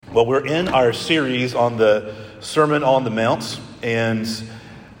Well, we're in our series on the Sermon on the Mount, and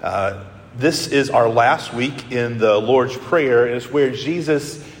this is our last week in the Lord's Prayer, and it's where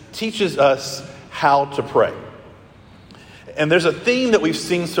Jesus teaches us how to pray. And there's a theme that we've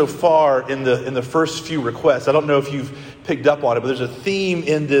seen so far in the first few requests. I don't know if you've picked up on it, but there's a theme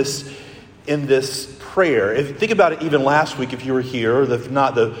in this prayer. If you think about it, even last week, if you were here, or if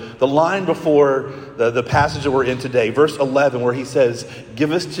not, the line before the passage that we're in today, verse 11, where he says,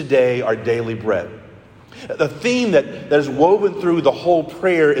 "Give us today our daily bread." The theme that is woven through the whole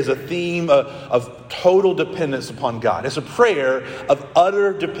prayer is a theme of total dependence upon God. It's a prayer of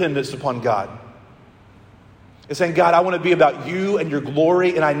utter dependence upon God. It's saying, God, I want to be about you and your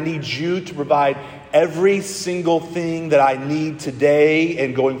glory, and I need you to provide every single thing that I need today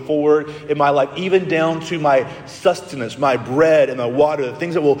and going forward in my life, even down to my sustenance, my bread and my water, the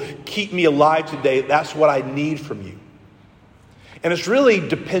things that will keep me alive today. That's what I need from you. And it's really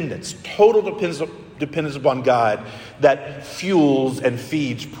dependence, total dependence upon God that fuels and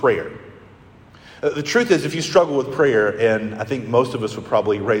feeds prayer. The truth is, if you struggle with prayer, and I think most of us would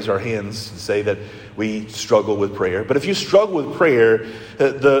probably raise our hands and say that we struggle with prayer, but if you struggle with prayer,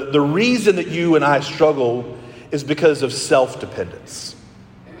 the reason that you and I struggle is because of self-dependence.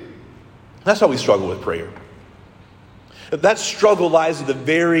 That's how we struggle with prayer. That struggle lies at the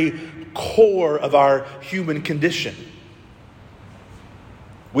very core of our human condition.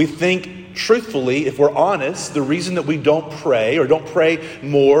 We think, truthfully, if we're honest, the reason that we don't pray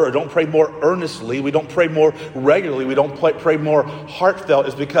more earnestly, we don't pray more regularly, we don't pray more heartfelt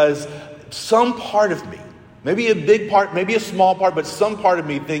is because some part of me, maybe a big part, maybe a small part, but some part of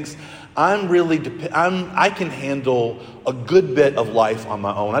me thinks I can handle a good bit of life on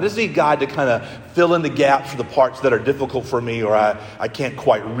my own. I just need God to kind of fill in the gaps for the parts that are difficult for me or I can't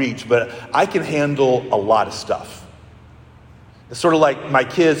quite reach, but I can handle a lot of stuff. It's sort of like my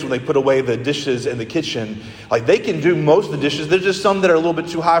kids when they put away the dishes in the kitchen. Like, they can do most of the dishes. There's just some that are a little bit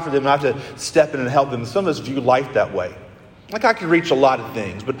too high for them, and I have to step in and help them. Some of us view life that way. Like, I can reach a lot of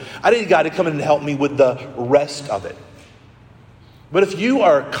things, but I need God to come in and help me with the rest of it. But if you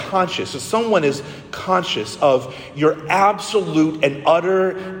are conscious, if someone is conscious of your absolute and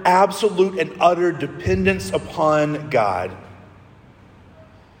utter dependence upon God,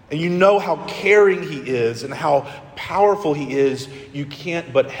 and you know how caring he is and how powerful he is, you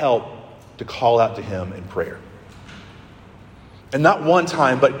can't but help to call out to him in prayer. And not one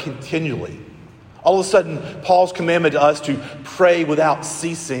time, but continually. All of a sudden, Paul's commandment to us to pray without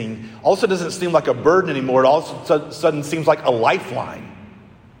ceasing all of a sudden doesn't seem like a burden anymore. It all of a sudden seems like a lifeline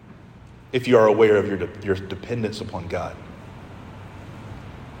if you are aware of your dependence upon God.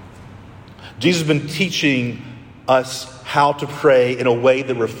 Jesus has been teaching us how to pray in a way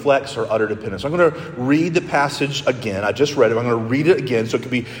that reflects our utter dependence. I'm going to read the passage again. I just read it. I'm going to read it again so it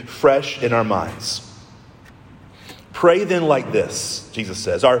can be fresh in our minds. Pray then like this, Jesus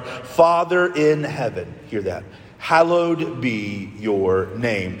says, "Our Father in heaven," hear that, "hallowed be your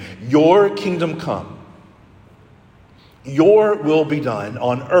name. Your kingdom come. Your will be done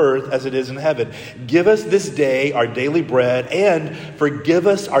on earth as it is in heaven. Give us this day our daily bread, and forgive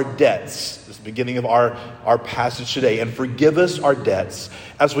us our debts." This is the beginning of our passage today. "And forgive us our debts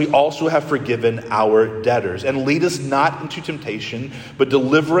as we also have forgiven our debtors. And lead us not into temptation, but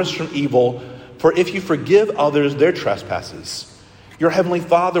deliver us from evil. For if you forgive others their trespasses, your heavenly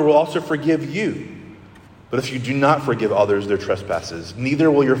Father will also forgive you. But if you do not forgive others their trespasses, neither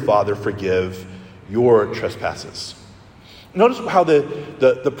will your Father forgive your trespasses." Notice how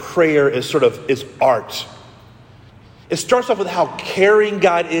the prayer is art. It starts off with how caring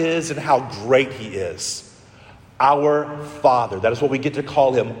God is and how great he is. Our Father. That is what we get to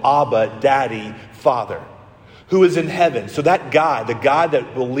call him, Abba, Daddy, Father, who is in heaven. So that God, the God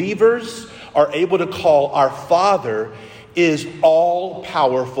that believers are able to call our Father, is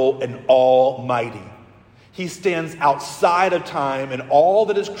all-powerful and almighty. He stands outside of time, and all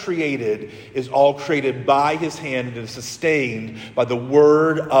that is created is all created by his hand and is sustained by the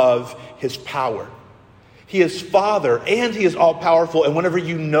word of his power. He is Father, and he is all-powerful, and whenever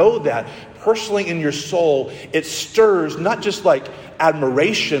you know that personally in your soul, it stirs not just like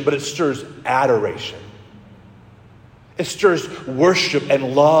admiration, but it stirs adoration. It stirs worship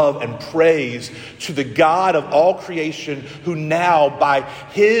and love and praise to the God of all creation, who now, by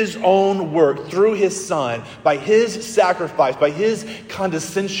his own work, through his Son, by his sacrifice, by his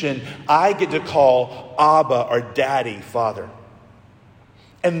condescension, I get to call Abba, or Daddy, Father.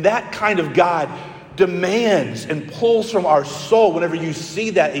 And that kind of God demands and pulls from our soul. Whenever you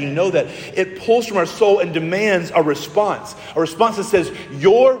see that and you know that, it pulls from our soul and demands a response that says,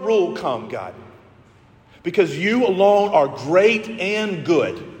 "Your rule come, God. Because you alone are great and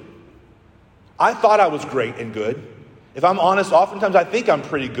good. I thought I was great and good. If I'm honest, oftentimes I think I'm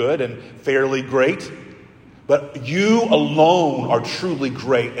pretty good and fairly great. But you alone are truly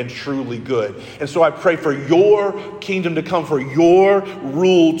great and truly good. And so I pray for your kingdom to come, for your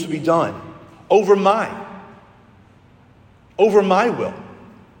rule to be done over mine, over my will.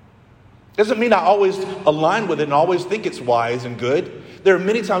 Doesn't mean I always align with it and always think it's wise and good. There are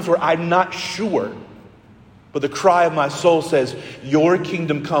many times where I'm not sure. But the cry of my soul says, your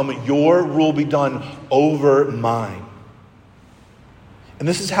kingdom come, your rule be done over mine. And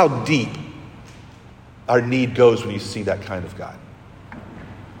this is how deep our need goes when you see that kind of God.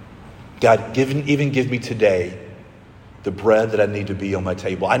 God, even give me today the bread that I need to be on my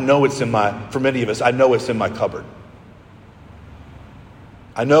table. I know it's for many of us, I know it's in my cupboard.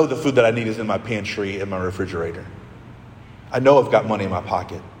 I know the food that I need is in my pantry and my refrigerator. I know I've got money in my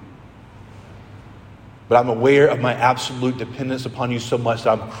pocket. But I'm aware of my absolute dependence upon you so much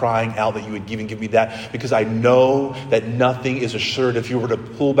that I'm crying out that you would even give me that, because I know that nothing is assured. If you were to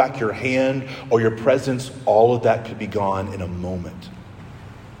pull back your hand or your presence, all of that could be gone in a moment.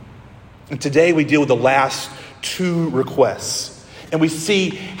 And today we deal with the last two requests. And we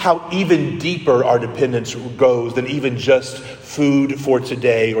see how even deeper our dependence goes than even just food for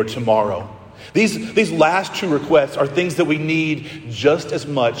today or tomorrow. These last two requests are things that we need just as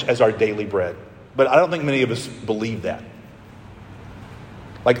much as our daily bread. But I don't think many of us believe that.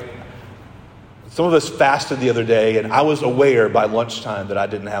 Like, some of us fasted the other day, and I was aware by lunchtime that I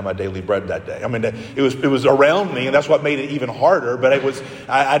didn't have my daily bread that day. I mean, it was around me, and that's what made it even harder. But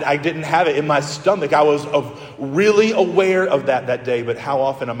I didn't have it in my stomach. I was really aware of that day. But how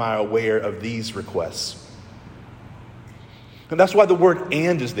often am I aware of these requests? And that's why the word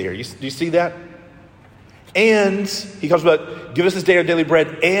 "and" is there. Do you see that? And he comes about, give us this day our daily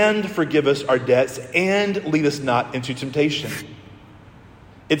bread, and forgive us our debts, and lead us not into temptation.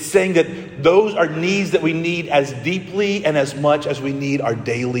 It's saying that those are needs that we need as deeply and as much as we need our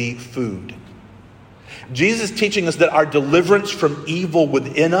daily food. Jesus is teaching us that our deliverance from evil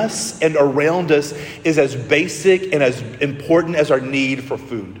within us and around us is as basic and as important as our need for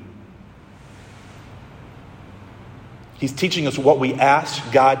food. He's teaching us what we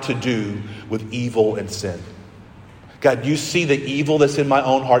ask God to do with evil and sin. God, you see the evil that's in my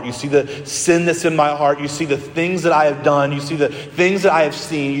own heart. You see the sin that's in my heart. You see the things that I have done. You see the things that I have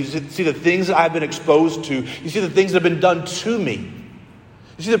seen. You see the things that I've been exposed to. You see the things that have been done to me.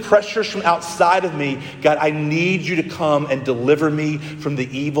 You see the pressures from outside of me. God, I need you to come and deliver me from the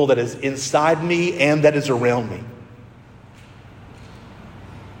evil that is inside me and that is around me.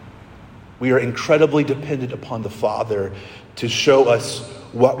 We are incredibly dependent upon the Father to show us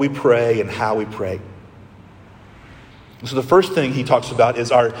what we pray and how we pray. So the first thing he talks about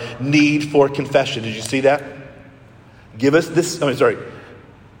is our need for confession. Did you see that? Forgive us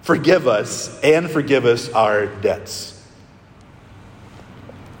and forgive us our debts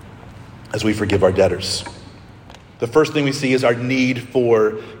as we forgive our debtors. The first thing we see is our need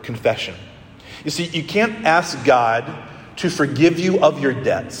for confession. You see, you can't ask God to forgive you of your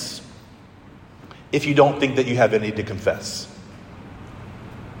debts if you don't think that you have any to confess.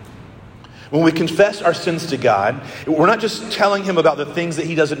 When we confess our sins to God, we're not just telling him about the things that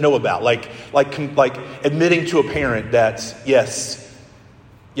he doesn't know about, like admitting to a parent that yes,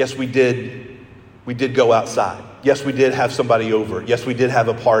 we did go outside. Yes, we did have somebody over. Yes, we did have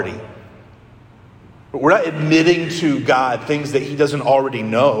a party. But we're not admitting to God things that he doesn't already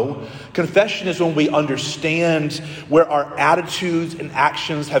know. Confession is when we understand where our attitudes and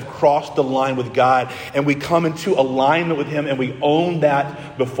actions have crossed the line with God, and we come into alignment with him and we own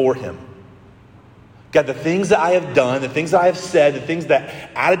that before him. God, the things that I have done, the things that I have said,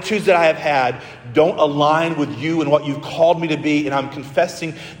 attitudes that I have had don't align with you and what you've called me to be, and I'm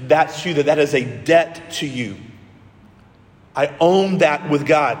confessing that to you, that is a debt to you. I own that with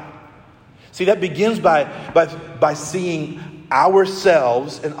God. See, that begins by seeing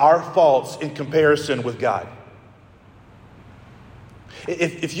ourselves and our faults in comparison with God.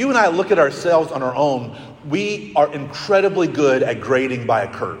 If you and I look at ourselves on our own, we are incredibly good at grading by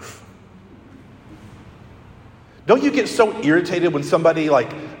a curve. Don't you get so irritated when somebody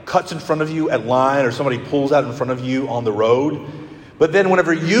cuts in front of you at line or somebody pulls out in front of you on the road? But then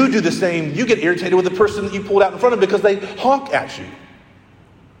whenever you do the same, you get irritated with the person that you pulled out in front of because they honk at you.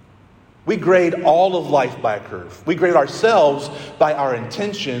 We grade all of life by a curve. We grade ourselves by our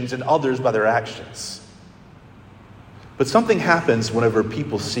intentions and others by their actions. But something happens whenever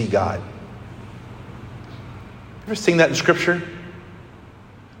people see God. Ever seen that in Scripture?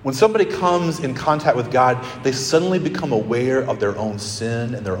 When somebody comes in contact with God, they suddenly become aware of their own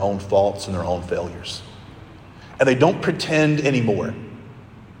sin and their own faults and their own failures. And they don't pretend anymore.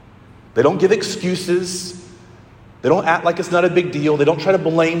 They don't give excuses. They don't act like it's not a big deal. They don't try to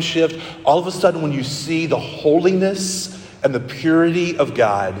blame shift. All of a sudden, when you see the holiness and the purity of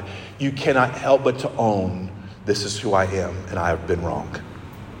God, you cannot help but to own, this is who I am, and I have been wrong.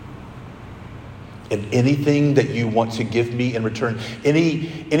 And anything that you want to give me in return,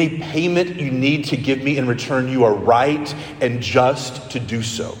 any payment you need to give me in return, you are right and just to do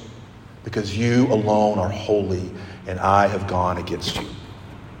so, because you alone are holy and I have gone against you.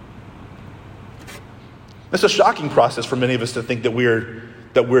 It's a shocking process for many of us to think that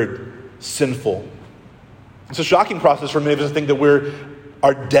we're sinful. It's a shocking process for many of us to think that we're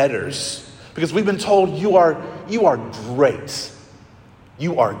our debtors, because we've been told you are great,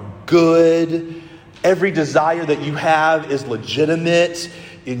 you are good, every desire that you have is legitimate,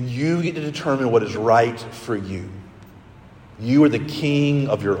 and you get to determine what is right for you. You are the king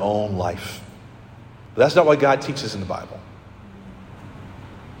of your own life. But that's not what God teaches in the Bible.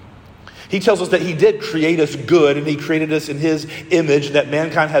 He tells us that he did create us good, and he created us in his image, that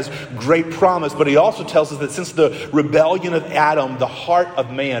mankind has great promise. But he also tells us that since the rebellion of Adam, the heart of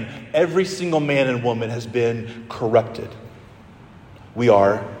man, every single man and woman has been corrupted. We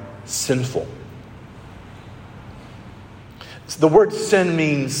are sinful. The word sin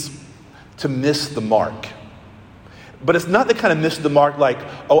means to miss the mark. But it's not the kind of miss the mark like,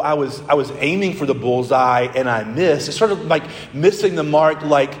 oh, I was aiming for the bullseye and I missed. It's sort of like missing the mark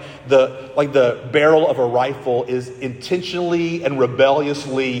like the barrel of a rifle is intentionally and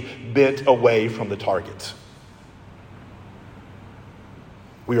rebelliously bent away from the target.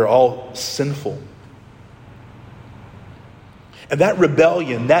 We are all sinful. And that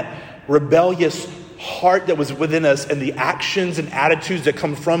rebellion, that rebellious heart that was within us and the actions and attitudes that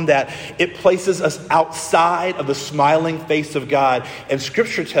come from that, it places us outside of the smiling face of God. And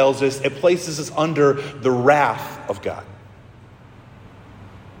Scripture tells us it places us under the wrath of God.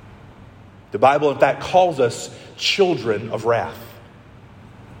 The Bible, in fact, calls us children of wrath.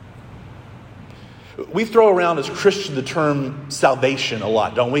 We throw around as Christians the term salvation a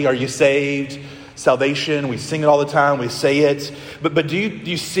lot, don't we? Are you saved? Salvation, we sing it all the time, we say it. But do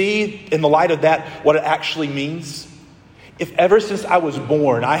you see in the light of that what it actually means? If ever since I was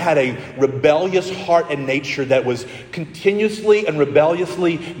born, I had a rebellious heart and nature that was continuously and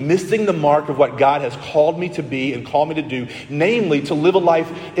rebelliously missing the mark of what God has called me to be and called me to do, namely to live a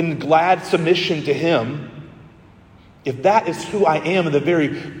life in glad submission to him, if that is who I am in the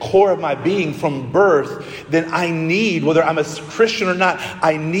very core of my being from birth, then I need, whether I'm a Christian or not,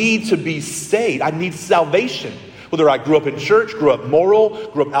 I need to be saved. I need salvation. Whether I grew up in church, grew up moral,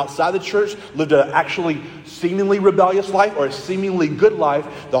 grew up outside the church, lived an actually seemingly rebellious life or a seemingly good life,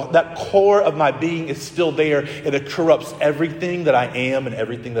 that core of my being is still there, and it corrupts everything that I am and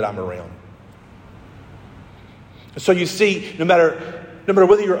everything that I'm around. So you see, no matter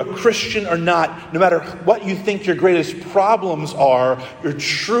whether you're a Christian or not, no matter what you think your greatest problems are, your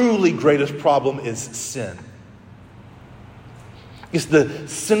truly greatest problem is sin. It's the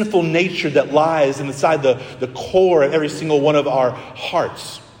sinful nature that lies inside the core of every single one of our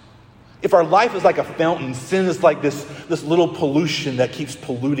hearts. If our life is like a fountain, sin is like this little pollution that keeps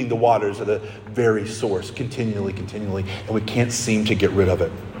polluting the waters at the very source continually, and we can't seem to get rid of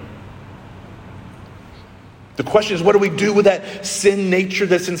it. The question is, what do we do with that sin nature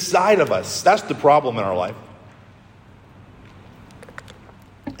that's inside of us? That's the problem in our life.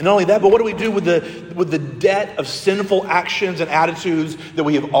 And not only that, but what do we do with the debt of sinful actions and attitudes that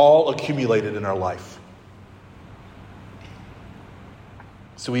we have all accumulated in our life?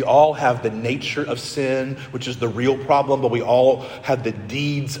 So we all have the nature of sin, which is the real problem, but we all have the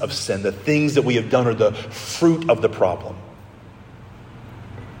deeds of sin. The things that we have done are the fruit of the problem.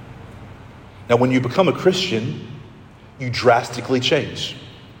 Now, when you become a Christian, you drastically change.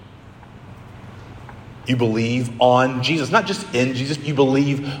 You believe on Jesus, not just in Jesus, you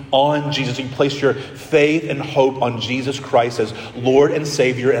believe on Jesus. You place your faith and hope on Jesus Christ as Lord and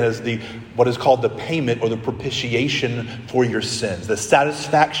Savior and as what is called the payment or the propitiation for your sins. The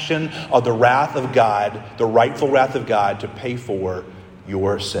satisfaction of the wrath of God, the rightful wrath of God to pay for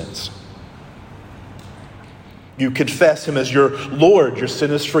your sins. You confess him as your Lord. Your sin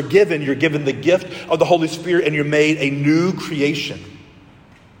is forgiven. You're given the gift of the Holy Spirit and you're made a new creation.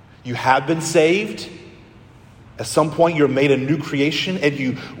 You have been saved. At some point you're made a new creation and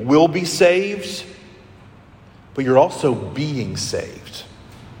you will be saved. But you're also being saved.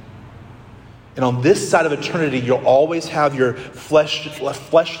 And on this side of eternity, you'll always have your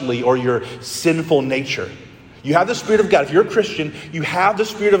fleshly or your sinful nature. You have the Spirit of God. If you're a Christian, you have the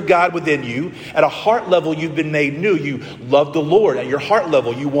Spirit of God within you. At a heart level, you've been made new. You love the Lord. At your heart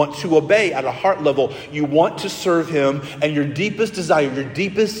level, you want to obey. At a heart level, you want to serve Him. And your deepest desire,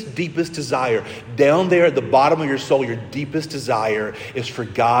 deepest desire, down there at the bottom of your soul, your deepest desire is for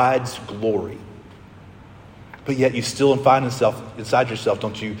God's glory. But yet you still find inside yourself,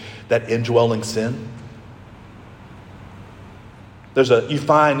 don't you, that indwelling sin? You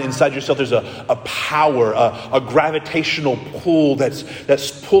find inside yourself there's a power, a gravitational pull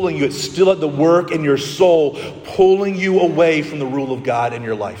that's pulling you. It's still at the work in your soul, pulling you away from the rule of God in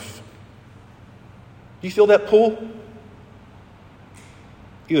your life. Do you feel that pull?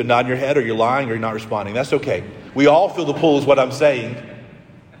 You either nod your head or you're lying or you're not responding. That's okay. We all feel the pull is what I'm saying.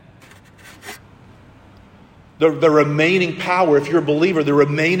 The remaining power, if you're a believer, the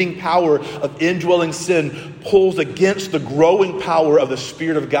remaining power of indwelling sin pulls against the growing power of the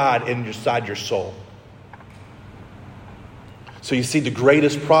Spirit of God inside your soul. So you see, the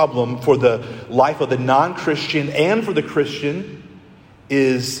greatest problem for the life of the non-Christian and for the Christian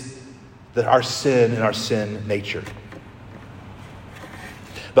is that our sin and our sin nature.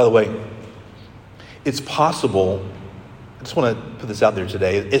 By the way, it's possible, I just want to put this out there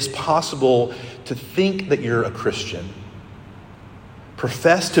today, it's possible to think that you're a Christian,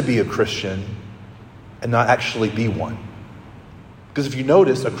 profess to be a Christian, and not actually be one. Because if you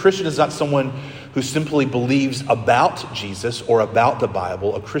notice, a Christian is not someone who simply believes about Jesus or about the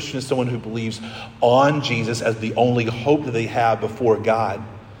Bible. A Christian is someone who believes on Jesus as the only hope that they have before God.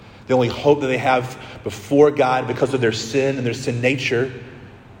 The only hope that they have before God because of their sin and their sin nature,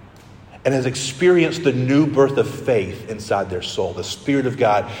 and has experienced the new birth of faith inside their soul. The Spirit of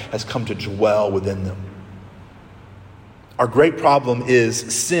God has come to dwell within them. Our great problem is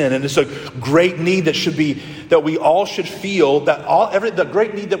sin, and it's a great need that we all should feel. The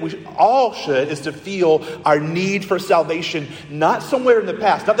great need that we all should is to feel our need for salvation, not somewhere in the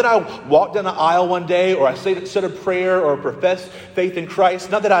past. Not that I walked down the aisle one day, or I said a prayer, or professed faith in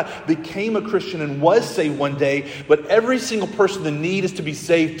Christ. Not that I became a Christian and was saved one day, but every single person, the need is to be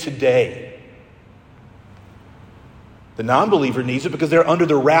saved today. The non-believer needs it because they're under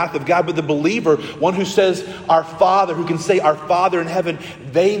the wrath of God. But the believer, one who says, our Father, who can say, our Father in heaven,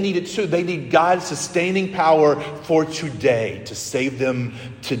 they need it too. They need God's sustaining power for today, to save them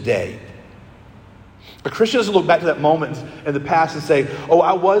today. A Christian doesn't look back to that moment in the past and say, oh,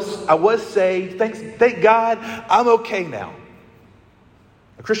 I was saved. Thank God, I'm okay now.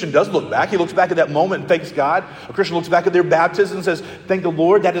 A Christian does look back. He looks back at that moment and thanks God. A Christian looks back at their baptism and says, thank the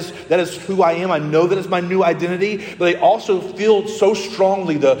Lord, that is who I am. I know that is my new identity. But they also feel so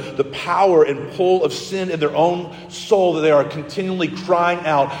strongly the power and pull of sin in their own soul that they are continually crying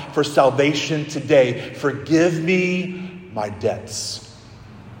out for salvation today. Forgive me my debts.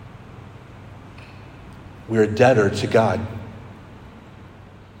 We're a debtor to God.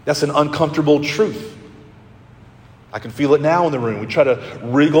 That's an uncomfortable truth. I can feel it now in the room. We try to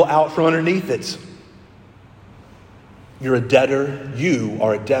wriggle out from underneath it. You're a debtor. You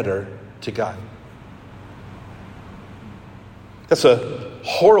are a debtor to God. That's a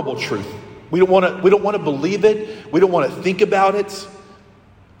horrible truth. We don't want to believe it. We don't want to think about it.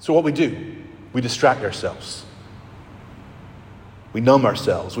 So what we do, we distract ourselves. We numb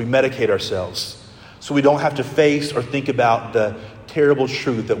ourselves. We medicate ourselves. So we don't have to face or think about the terrible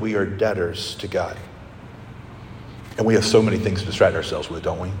truth that we are debtors to God. And we have so many things to distract ourselves with,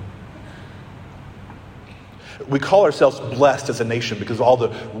 don't we? We call ourselves blessed as a nation because of all the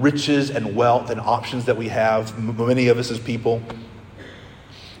riches and wealth and options that we have, many of us as people.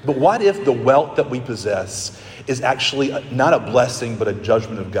 But what if the wealth that we possess is actually not a blessing, but a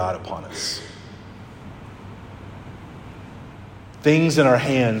judgment of God upon us? Things in our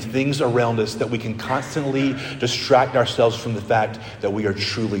hands, things around us that we can constantly distract ourselves from the fact that we are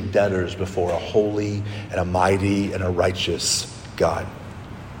truly debtors before a holy and a mighty and a righteous God.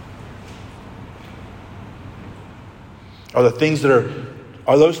 Are those things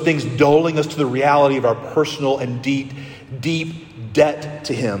dulling us to the reality of our personal and deep debt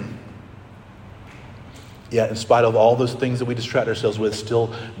to Him? Yet, in spite of all those things that we distract ourselves with,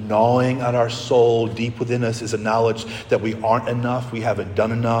 still gnawing at our soul deep within us is a knowledge that we aren't enough, we haven't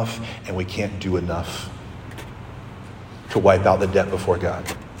done enough, and we can't do enough to wipe out the debt before God.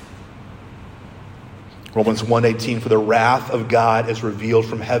 Romans 1:18, for the wrath of God is revealed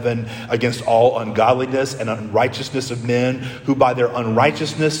from heaven against all ungodliness and unrighteousness of men who by their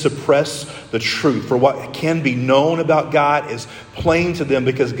unrighteousness suppress the truth. For what can be known about God is plain to them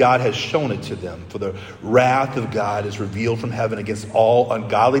because God has shown it to them. For the wrath of God is revealed from heaven against all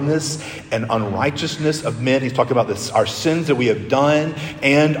ungodliness and unrighteousness of men. He's talking about this, our sins that we have done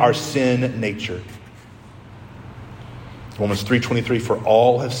and our sin nature. Romans 3:23, for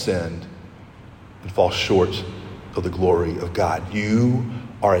all have sinned and fall short of the glory of God. You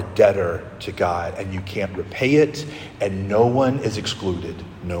are a debtor to God, and you can't repay it, and no one is excluded.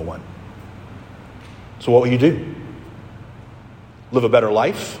 No one. So what will you do? Live a better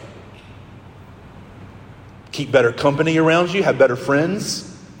life? Keep better company around you? Have better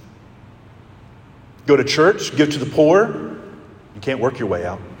friends? Go to church? Give to the poor? You can't work your way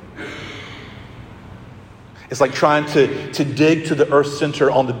out. It's like trying to dig to the earth's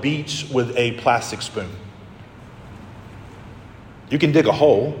center on the beach with a plastic spoon. You can dig a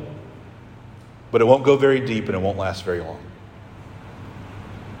hole, but it won't go very deep and it won't last very long.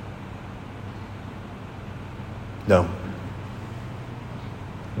 No.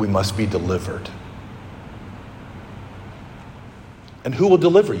 We must be delivered. And who will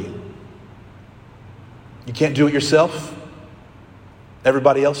deliver you? You can't do it yourself.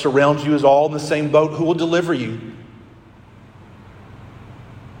 Everybody else around you is all in the same boat. Who will deliver you?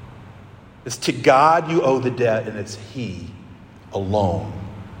 It's to God you owe the debt, and it's He alone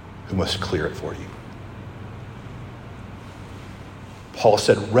who must clear it for you. Paul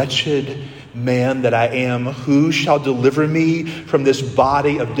said, wretched man that I am, who shall deliver me from this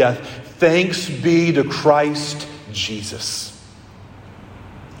body of death? Thanks be to Christ Jesus.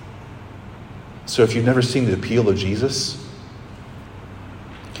 So if you've never seen the appeal of Jesus,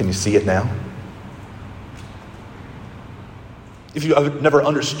 can you see it now? If you have never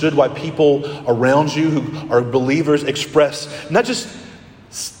understood why people around you who are believers express, not just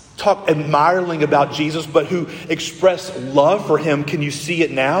talk admiringly about Jesus, but who express love for Him, can you see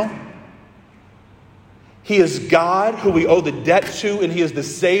it now? He is God who we owe the debt to, and He is the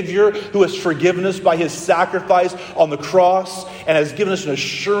Savior who has forgiven us by His sacrifice on the cross and has given us an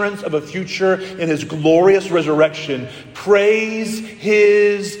assurance of a future in His glorious resurrection. Praise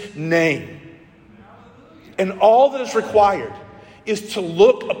His name. And all that is required is to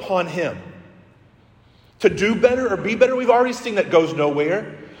look upon Him. To do better or be better, we've already seen that goes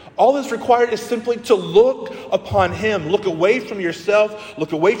nowhere. All that's required is simply to look upon Him. Look away from yourself.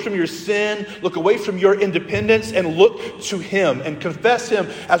 Look away from your sin. Look away from your independence and look to Him and confess Him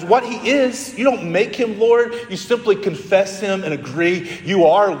as what He is. You don't make Him Lord. You simply confess Him and agree you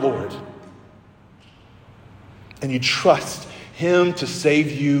are Lord. And you trust Him to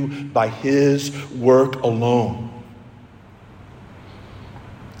save you by His work alone.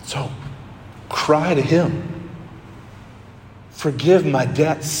 So, cry to Him. Forgive my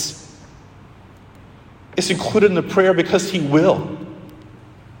debts. It's included in the prayer because He will.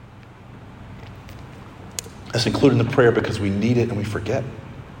 It's included in the prayer because we need it and we forget.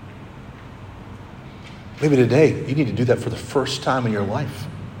 Maybe today you need to do that for the first time in your life.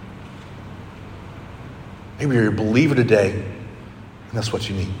 Maybe you're a believer today and that's what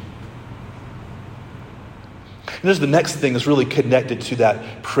you need. And there's the next thing that's really connected to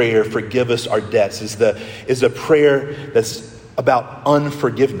that prayer, forgive us our debts, is a prayer that's about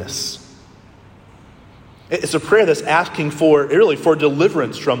unforgiveness. It's a prayer that's asking for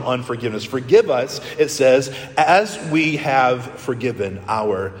deliverance from unforgiveness. Forgive us, it says, as we have forgiven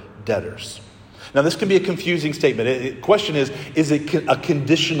our debtors. Now, this can be a confusing statement. The question is it a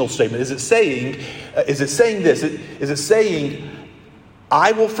conditional statement? Is it saying this? Is it saying,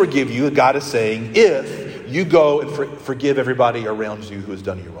 I will forgive you, God is saying, if you go and forgive everybody around you who has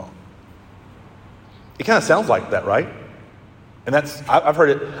done you wrong? It kind of sounds like that, right? And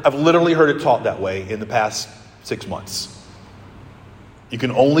I've literally heard it taught that way in the past 6 months. You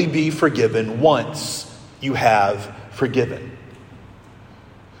can only be forgiven once you have forgiven.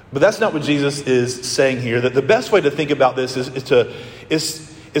 But that's not what Jesus is saying here. That the best way to think about this is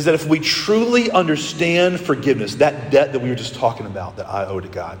that if we truly understand forgiveness, that debt that we were just talking about that I owe to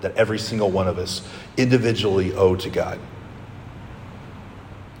God, that every single one of us individually owe to God.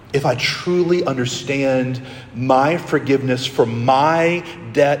 If I truly understand my forgiveness for my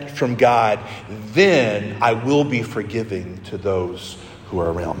debt from God, then I will be forgiving to those who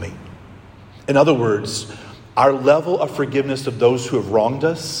are around me. In other words, our level of forgiveness of those who have wronged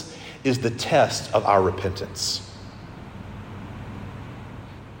us is the test of our repentance.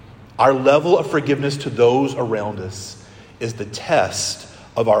 Our level of forgiveness to those around us is the test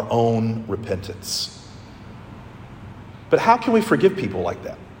of our own repentance. But how can we forgive people like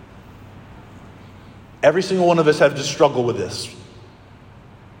that? Every single one of us have to struggle with this.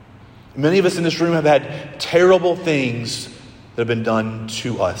 Many of us in this room have had terrible things that have been done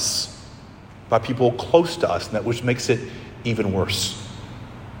to us by people close to us, which makes it even worse.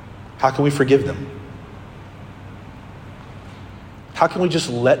 How can we forgive them? How can we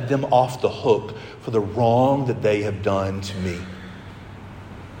just let them off the hook for the wrong that they have done to me?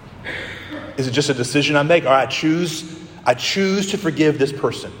 Is it just a decision I make? All right, I choose to forgive this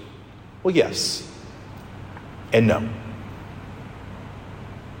person. Well, yes and no.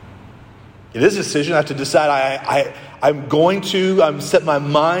 It is a decision. I have to decide I'm set my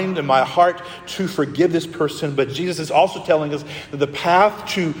mind and my heart to forgive this person. But Jesus is also telling us that the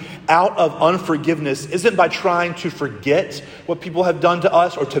path out of unforgiveness isn't by trying to forget what people have done to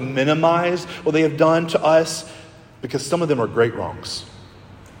us or to minimize what they have done to us, because some of them are great wrongs.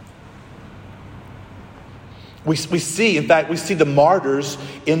 We see the martyrs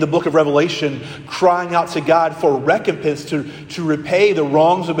in the book of Revelation crying out to God for recompense to repay the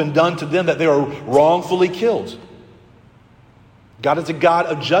wrongs that have been done to them, that they are wrongfully killed. God is a God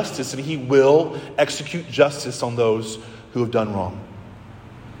of justice, and he will execute justice on those who have done wrong.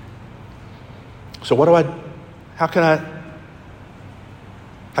 So how can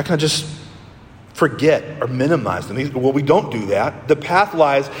I just forget or minimize them? Well, we don't do that. The path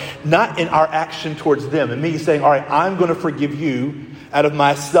lies not in our action towards them and me saying, all right, I'm going to forgive you out of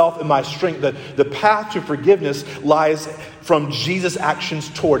myself and my strength. The path to forgiveness lies from Jesus' actions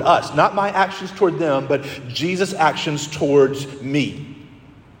toward us. Not my actions toward them, but Jesus' actions towards me.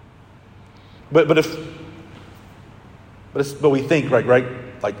 But we think,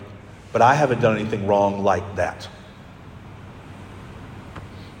 right? Like, but I haven't done anything wrong like that.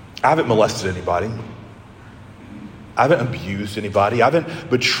 I haven't molested anybody. I haven't abused anybody. I haven't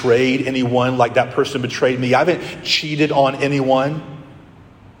betrayed anyone like that person betrayed me. I haven't cheated on anyone.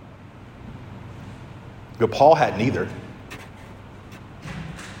 But Paul hadn't either.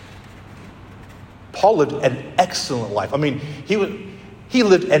 Paul lived an excellent life. I mean, he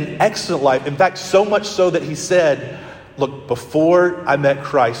lived an excellent life. In fact, so much so that he said, look, before I met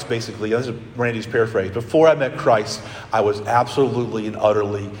Christ, basically, this is Randy's paraphrase, before I met Christ, I was absolutely and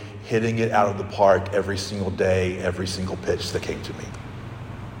utterly hitting it out of the park every single day, every single pitch that came to me.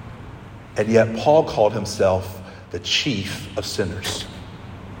 And yet Paul called himself the chief of sinners.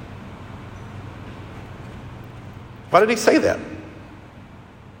 Why did he say that?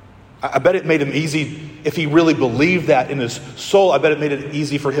 I bet it made him easy, if he really believed that in his soul, I bet it made it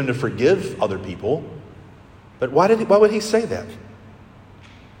easy for him to forgive other people. But why would he say that?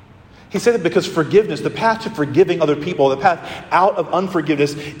 He said it because forgiveness, the path to forgiving other people, the path out of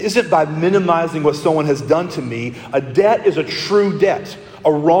unforgiveness, isn't by minimizing what someone has done to me. A debt is a true debt.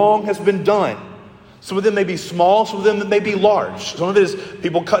 A wrong has been done. Some of them may be small, some of them may be large. Some of it is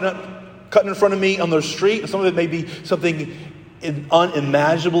people cutting in front of me on the street, and some of it may be something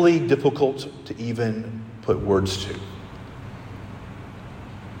unimaginably difficult to even put words to.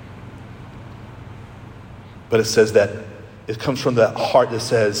 But it says that it comes from that heart that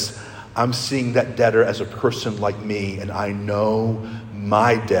says, I'm seeing that debtor as a person like me, and I know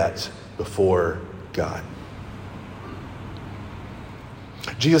my debt before God.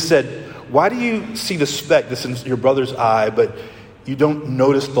 Jesus said, why do you see the speck that's in your brother's eye, but you don't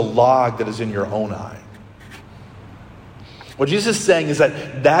notice the log that is in your own eye? What Jesus is saying is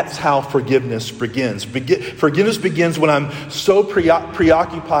that that's how forgiveness begins. Forgiveness begins when I'm so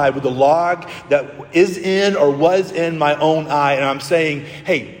preoccupied with the log that is in or was in my own eye, and I'm saying,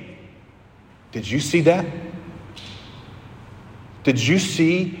 hey, did you see that? Did you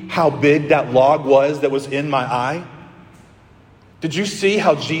see how big that log was that was in my eye? Did you see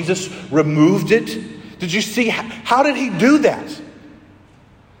how Jesus removed it? Did you see how did he do that?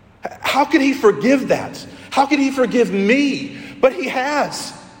 How could he forgive that? How could he forgive me? But he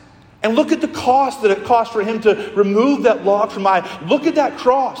has. And look at the cost that it cost for him to remove that log from my eye. Look at that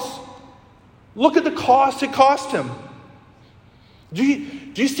cross. Look at the cost it cost him. Do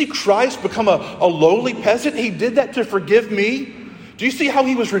you see Christ become a lowly peasant? He did that to forgive me. Do you see how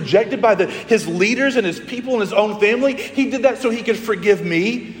he was rejected by his leaders and his people and his own family? He did that so he could forgive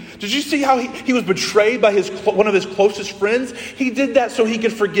me. Did you see how he was betrayed by one of his closest friends? He did that so he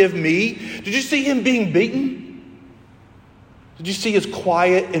could forgive me. Did you see him being beaten? Did you see his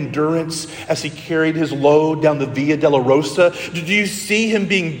quiet endurance as he carried his load down the Via Dolorosa? Did you see him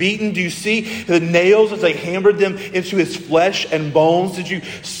being beaten? Do you see the nails as they hammered them into his flesh and bones? Did you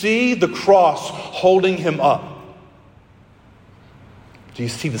see the cross holding him up? Do you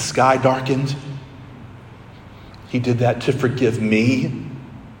see the sky darkened? He did that to forgive me.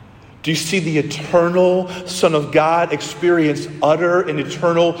 Do you see the eternal Son of God experience utter and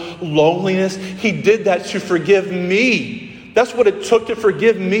eternal loneliness? He did that to forgive me. That's what it took to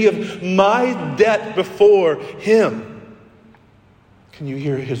forgive me of my debt before him. Can you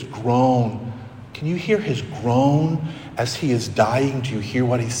hear his groan? Can you hear his groan as he is dying? Do you hear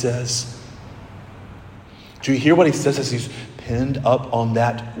what he says? Do you hear what he says as he's pinned up on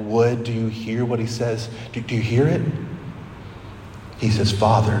that wood? Do you hear what he says? Do you hear it? He says,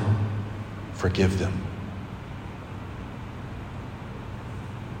 Father, forgive them.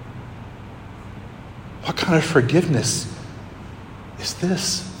 what kind of forgiveness is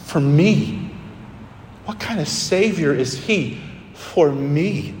this for me? What kind of Savior is he for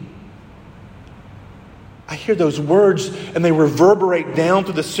me? I hear those words and they reverberate down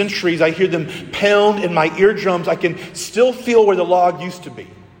through the centuries. I hear them pound in my eardrums. I can still feel where the log used to be.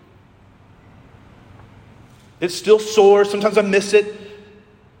 It's still sore. Sometimes I miss it.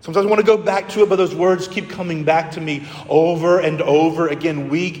 Sometimes I want to go back to it, but those words keep coming back to me over and over again,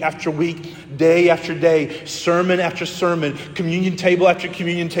 week after week, day after day, sermon after sermon, communion table after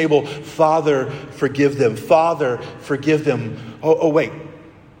communion table. Father, forgive them. Father, forgive them. Oh, wait.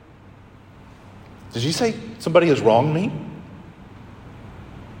 Did you say somebody has wronged me?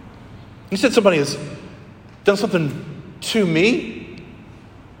 You said somebody has done something to me?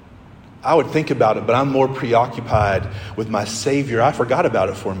 I would think about it, but I'm more preoccupied with my Savior. I forgot about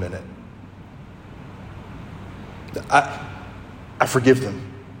it for a minute. I forgive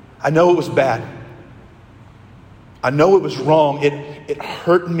them. I know it was bad. I know it was wrong. It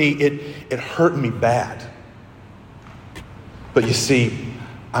hurt me. It hurt me bad. But you see,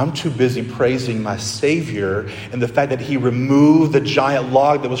 I'm too busy praising my Savior and the fact that he removed the giant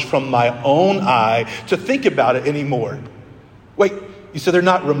log that was from my own eye to think about it anymore. Wait, you said they're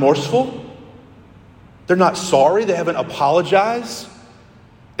not remorseful? They're not sorry? They haven't apologized?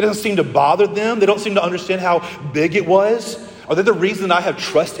 It doesn't seem to bother them? They don't seem to understand how big it was? Are they the reason that I have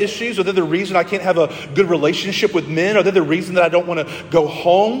trust issues? Are they the reason I can't have a good relationship with men? Are they the reason that I don't want to go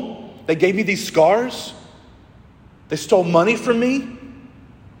home? They gave me these scars? They stole money from me?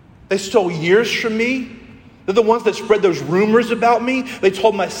 They stole years from me? They're the ones that spread those rumors about me. They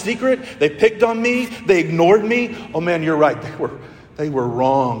told my secret. They picked on me. They ignored me. Oh man, you're right. They were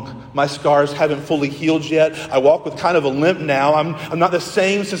wrong. My scars haven't fully healed yet. I walk with kind of a limp now. I'm not the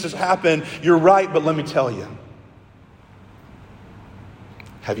same since this happened. You're right, but let me tell you.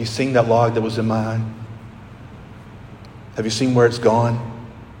 Have you seen that log that was in my eye? Have you seen where it's gone?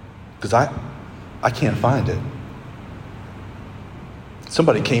 Because I can't find it.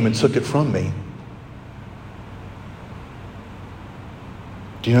 Somebody came and took it from me.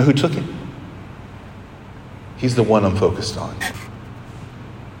 Do you know who took it? He's the one I'm focused on.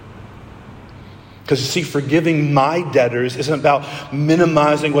 Because you see, forgiving my debtors isn't about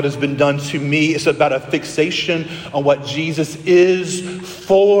minimizing what has been done to me. It's about a fixation on what Jesus is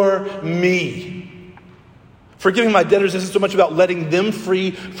for me. Forgiving my debtors isn't so much about letting them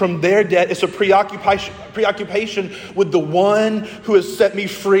free from their debt. It's a preoccupation with the one who has set me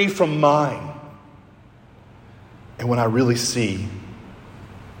free from mine. And when I really see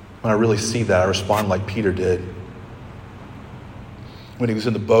that, I respond like Peter did. When he was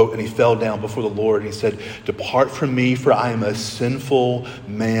in the boat and he fell down before the Lord and he said, "Depart from me, for I am a sinful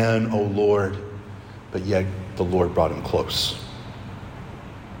man, O Lord." But yet the Lord brought him close.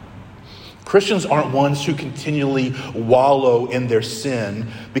 Christians aren't ones who continually wallow in their sin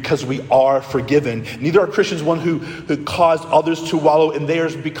because we are forgiven. Neither are Christians one who cause others to wallow in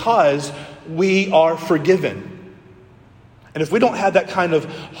theirs because we are forgiven. And if we don't have that kind of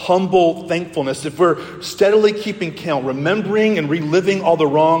humble thankfulness, if we're steadily keeping count, remembering and reliving all the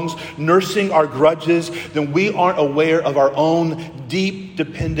wrongs, nursing our grudges, then we aren't aware of our own deep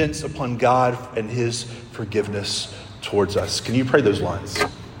dependence upon God and his forgiveness towards us. Can you pray those lines?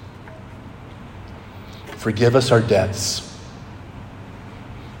 Forgive us our debts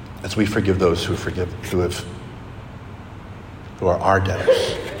as we forgive those who are our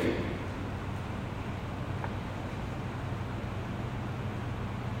debtors.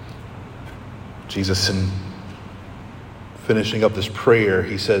 Jesus, in finishing up this prayer,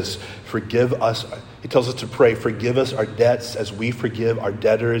 he says, forgive us. He tells us to pray, forgive us our debts as we forgive our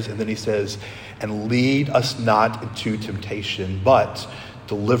debtors. And then he says, and lead us not into temptation, but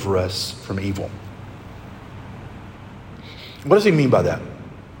deliver us from evil. What does he mean by that?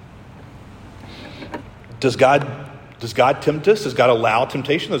 Does God tempt us? Does God allow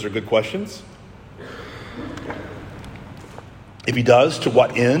temptation? Those are good questions. If he does, to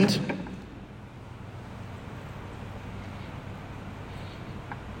what end?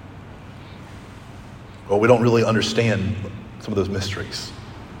 Well, we don't really understand some of those mysteries.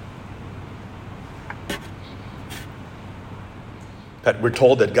 In fact, we're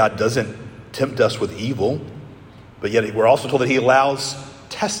told that God doesn't tempt us with evil, but yet we're also told that he allows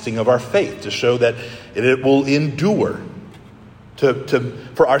testing of our faith to show that it will endure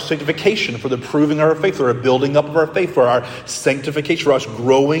for our sanctification, for the proving of our faith, for our building up of our faith, for our sanctification, for us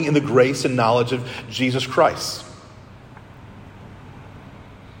growing in the grace and knowledge of Jesus Christ.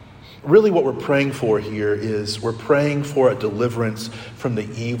 Really what we're praying for here is we're praying for a deliverance from the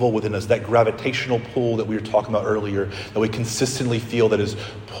evil within us, that gravitational pull that we were talking about earlier, that we consistently feel that is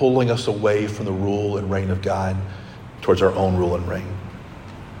pulling us away from the rule and reign of God towards our own rule and reign.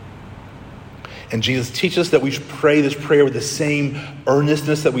 And Jesus teaches us that we should pray this prayer with the same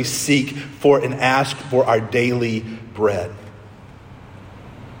earnestness that we seek for and ask for our daily bread.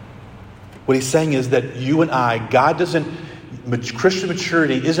 What he's saying is that you and I, Christian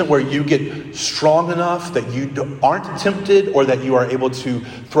maturity isn't where you get strong enough that you aren't tempted or that you are able to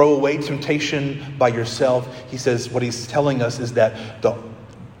throw away temptation by yourself. He says what he's telling us is that the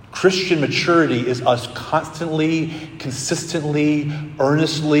Christian maturity is us constantly, consistently,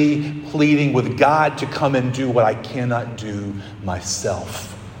 earnestly pleading with God to come and do what I cannot do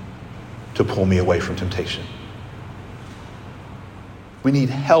myself to pull me away from temptation. We need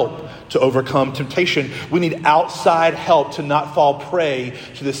help to overcome temptation. We need outside help to not fall prey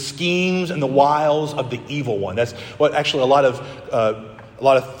to the schemes and the wiles of the evil one. That's what actually a lot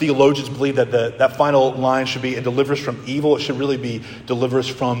of theologians believe, that that final line should be, and deliver us from evil. It should really be, deliver us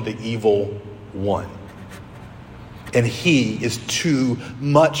from the evil one. And he is too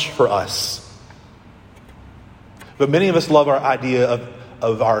much for us. But many of us love our idea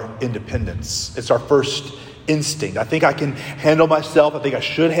of our independence. It's our first instinct. I think I can handle myself. I think I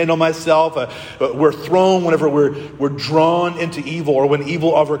should handle myself. We're thrown whenever we're drawn into evil, or when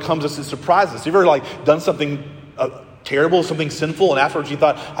evil overcomes us, it surprises us. You've ever done something terrible, something sinful, and afterwards you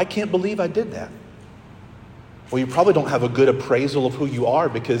thought, I can't believe I did that. Well, you probably don't have a good appraisal of who you are,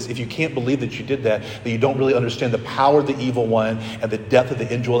 because if you can't believe that you did that, then you don't really understand the power of the evil one and the depth of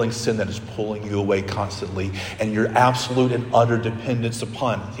the indwelling sin that is pulling you away constantly, and your absolute and utter dependence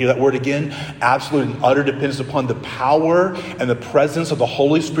upon. Hear that word again? Absolute and utter dependence upon the power and the presence of the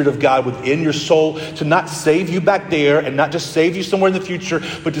Holy Spirit of God within your soul to not save you back there and not just save you somewhere in the future,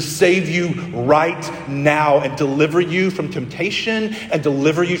 but to save you right now and deliver you from temptation and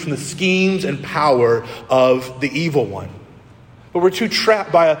deliver you from the schemes and power of the evil one. But we're too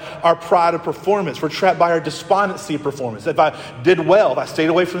trapped by our pride of performance. We're trapped by our despondency of performance. If I did well, if I stayed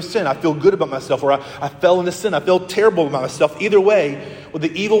away from sin, I feel good about myself, or I fell into sin, I feel terrible about myself. Either way, what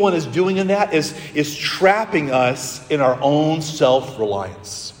the evil one is doing in that is trapping us in our own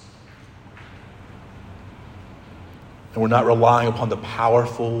self-reliance. And we're not relying upon the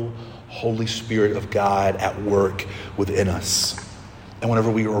powerful Holy Spirit of God at work within us. And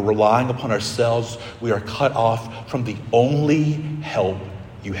whenever we are relying upon ourselves, we are cut off from the only help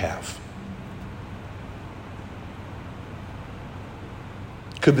you have.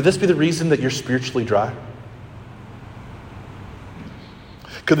 Could this be the reason that you're spiritually dry?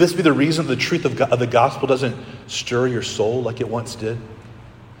 Could this be the reason the truth of the gospel doesn't stir your soul like it once did?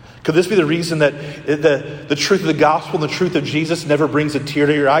 Could this be the reason that the truth of the gospel and the truth of Jesus never brings a tear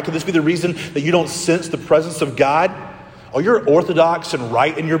to your eye? Could this be the reason that you don't sense the presence of God? Oh, you're orthodox and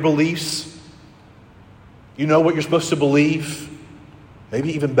right in your beliefs. You know what you're supposed to believe.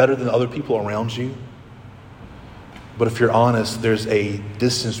 Maybe even better than other people around you. But if you're honest, there's a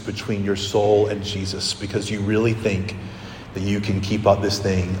distance between your soul and Jesus, because you really think that you can keep up this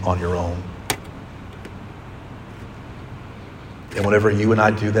thing on your own. And whenever you and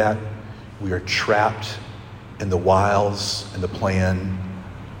I do that, we are trapped in the wiles and the plan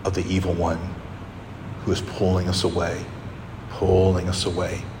of the evil one, who is pulling us away. Pulling us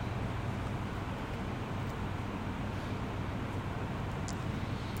away.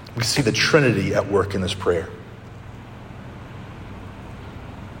 We see the Trinity at work in this prayer.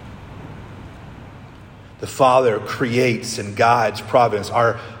 The Father creates and guides providence.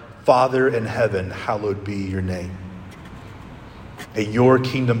 Our Father in heaven, hallowed be your name. May your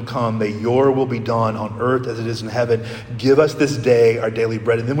kingdom come. May your will be done on earth as it is in heaven. Give us this day our daily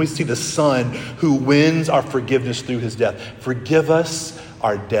bread. And then we see the Son who wins our forgiveness through his death. Forgive us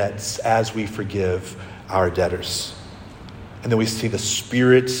our debts as we forgive our debtors. And then we see the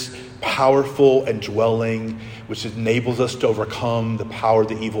Spirit's powerful and dwelling, which enables us to overcome the power of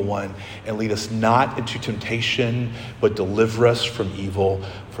the evil one and lead us not into temptation, but deliver us from evil.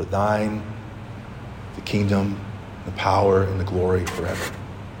 For thine the kingdom, the power, and the glory forever.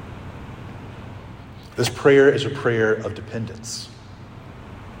 This prayer is a prayer of dependence.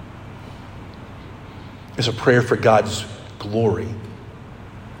 It's a prayer for God's glory.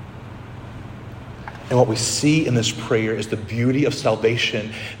 And what we see in this prayer is the beauty of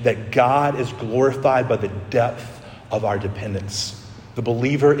salvation, that God is glorified by the depth of our dependence. The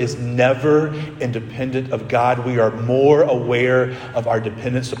believer is never independent of God. We are more aware of our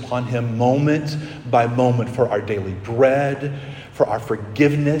dependence upon him moment by moment for our daily bread, for our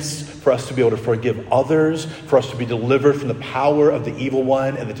forgiveness, for us to be able to forgive others, for us to be delivered from the power of the evil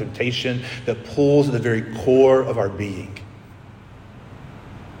one and the temptation that pulls at the very core of our being.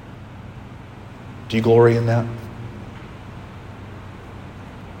 Do you glory in that?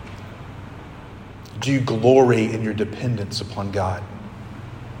 Do you glory in your dependence upon God?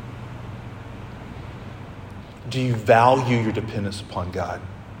 Do you value your dependence upon God?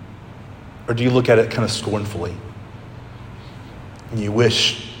 Or do you look at it kind of scornfully? And you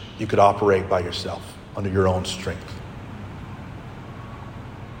wish you could operate by yourself under your own strength?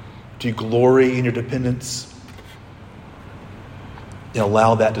 Do you glory in your dependence? And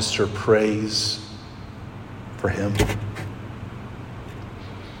allow that to stir praise for him?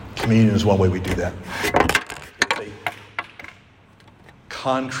 Communion is one way we do that. It's a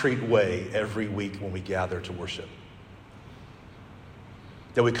concrete way every week when we gather to worship.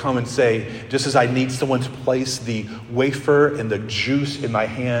 That we come and say, just as I need someone to place the wafer and the juice in my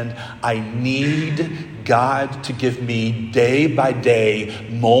hand, I need God to give me day by day,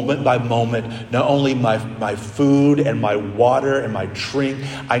 moment by moment, not only my food and my water and my drink,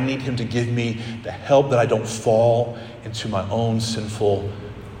 I need him to give me the help that I don't fall into my own sinful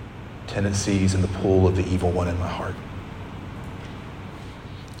tendencies in the pool of the evil one in my heart.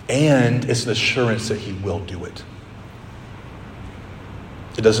 And it's an assurance that he will do it.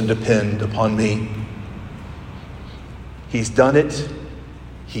 It doesn't depend upon me. He's done it,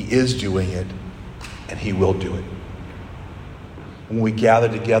 he is doing it, and he will do it. When we gather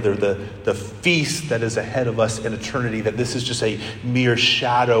together, the feast that is ahead of us in eternity, that this is just a mere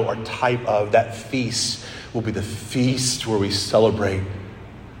shadow or type of, that feast will be the feast where we celebrate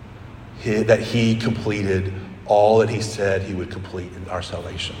that he completed all that he said he would complete in our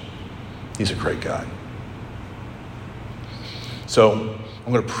salvation. He's a great God. So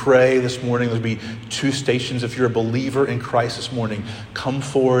I'm going to pray this morning. There'll be 2 stations. If you're a believer in Christ this morning, come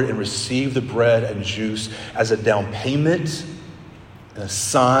forward and receive the bread and juice as a down payment and a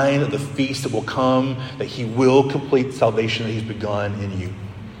sign of the feast that will come, that he will complete salvation that he's begun in you.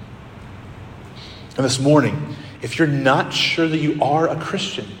 And this morning, if you're not sure that you are a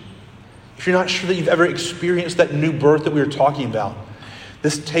Christian, if you're not sure that you've ever experienced that new birth that we were talking about,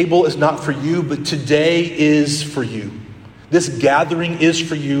 this table is not for you, but today is for you. This gathering is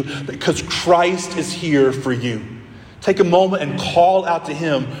for you because Christ is here for you. Take a moment and call out to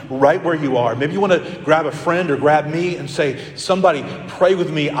him right where you are. Maybe you want to grab a friend or grab me and say, somebody pray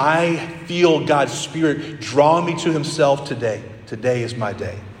with me. I feel God's Spirit draw me to himself today. Today is my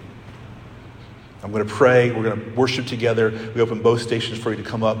day. I'm going to pray. We're going to worship together. We open both stations for you to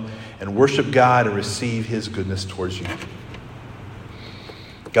come up and worship God and receive his goodness towards you.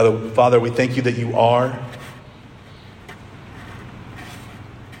 God, Father, we thank you that you are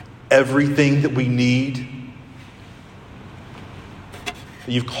everything that we need.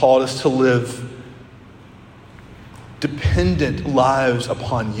 You've called us to live dependent lives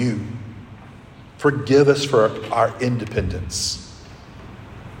upon you. Forgive us for our independence.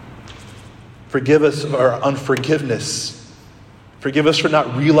 Forgive us for our unforgiveness. Forgive us for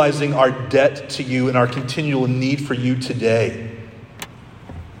not realizing our debt to you and our continual need for you today.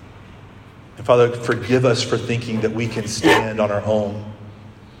 And Father, forgive us for thinking that we can stand on our own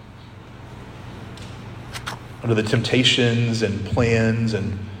under the temptations and plans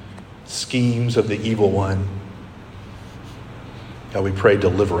and schemes of the evil one. God, we pray,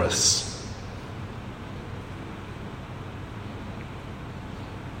 deliver us.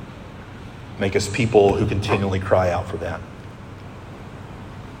 Make us people who continually cry out for that.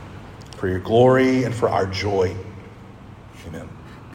 For your glory and for our joy. Amen.